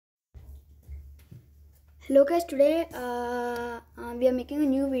Hello guys, today we are making a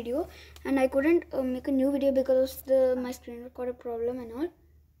new video, and I couldn't make a new video because of my screen recorder problem and all.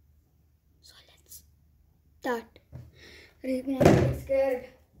 So let's start. I'm scared.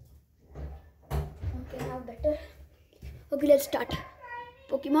 Okay, now better. Okay, let's start.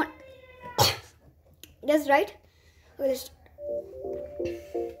 Pokemon. Yes, right? Okay, let's start.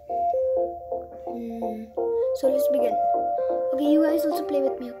 So let's begin. Okay, you guys also play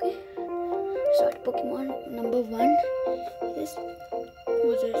with me, okay? Start. Pokemon number 1 is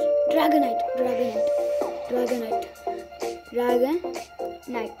what's this? Dragonite. It's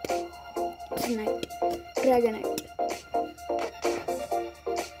night. Dragonite.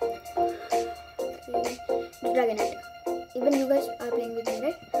 Okay. Dragonite. Even you guys are playing with me,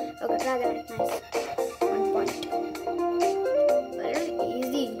 right? Okay, Dragonite. Nice. 1 point. Very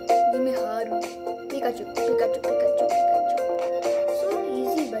easy. Give me hard. Pikachu. So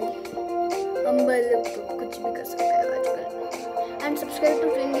easy, buddy. कुछ भी कर सकता है आजकल. And subscribe to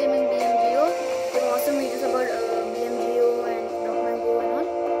Twin Gaming BMGO for awesome videos about BMGO and Go and all.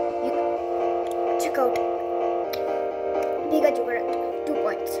 You check out. Pikachu, correct. 2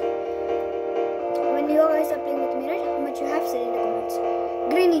 points. When you guys are playing with me, right? How much you have? Say in the comments.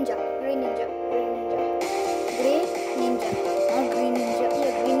 Green Ninja. Grey Ninja. Not Green Ninja.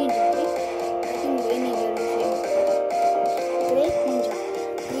 Yeah, Green Ninja. Right? I think Grey Ninja is the same. Grey Ninja.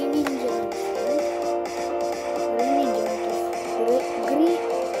 Green Ninja. Green Ninja.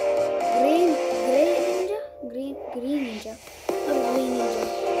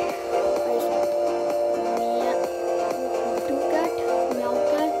 Meow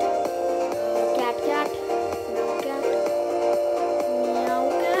cat, cat, meow cat, meow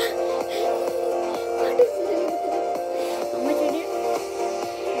cat. What is it? How much I did?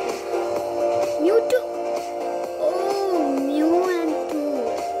 Mewtwo. Oh, Mew and 2.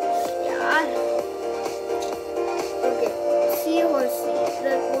 Yeah. Okay. Seahorse.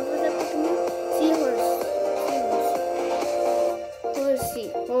 What was that Pokemon? Seahorse.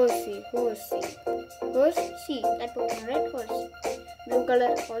 Horsey. That Pokemon, right? Horse. Blue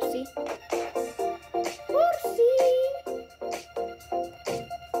color. Horsey.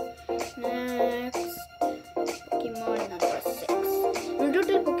 Next. Pokemon number 6. We'll do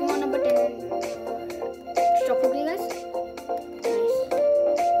till Pokemon number 10. Stop, okay, guys? Nice.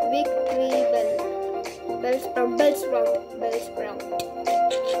 Victory Bell. Bellsprout.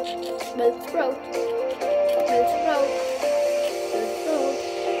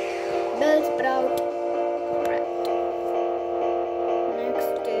 Right. Next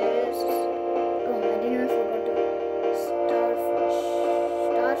is I didn't even forget to Starfish.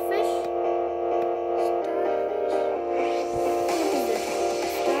 What is it?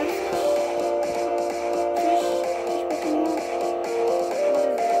 Fish Pokemon.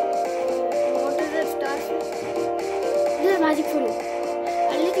 What is it? Starfish. This is magic for you.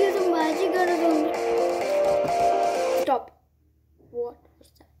 I'll let you use a magic or something. Stop. What was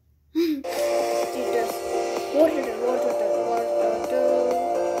that? Cheaters. Water.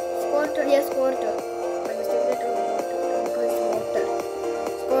 Squirtle. Yes, Squirtle. By mistake, I told water because it's water.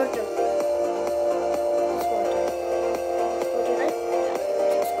 Squirtle, right? Yeah,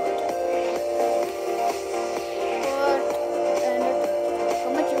 Squirtle. And how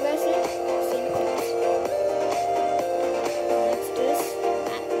much you guys say? Same comments. Next is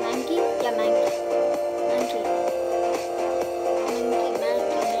Mankey. Yeah, Mankey.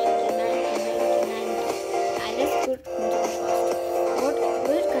 What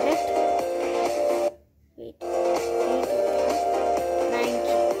was it correct? Wait.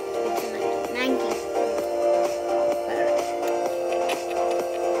 Mankey. Correct.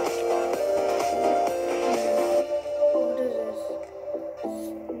 What is this?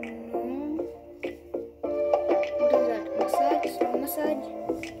 What is that? Massage.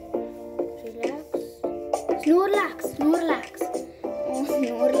 Relax. Snorlax. Oh,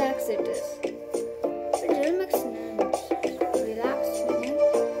 Snorlax it is. It doesn't make sense. Relax,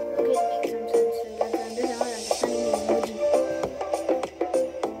 Okay, it makes some sense. Relax. I'm just not understanding the emoji.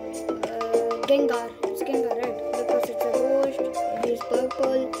 Gengar. It's Gengar, right? Because it's a ghost. It is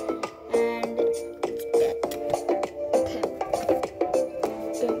purple. And it's death. Okay.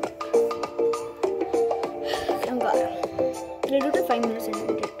 Gengar. We'll do the 5 minutes in it,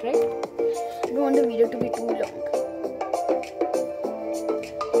 right? I don't want the video to be too long.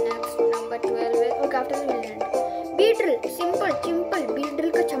 Next, number 12. Okay, after the villain. Beetle. Simple.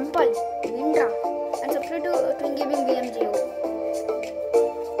 Beetle ka champal. Windra. And subscribe to Twin Gaming BMGO.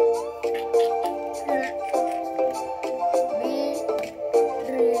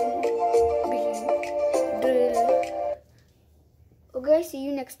 Beetle. Okay, see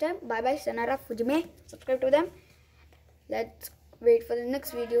you next time. time. Bye bye, Sanara Fujime. Subscribe to them. Let's wait for the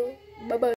next video. Bye bye.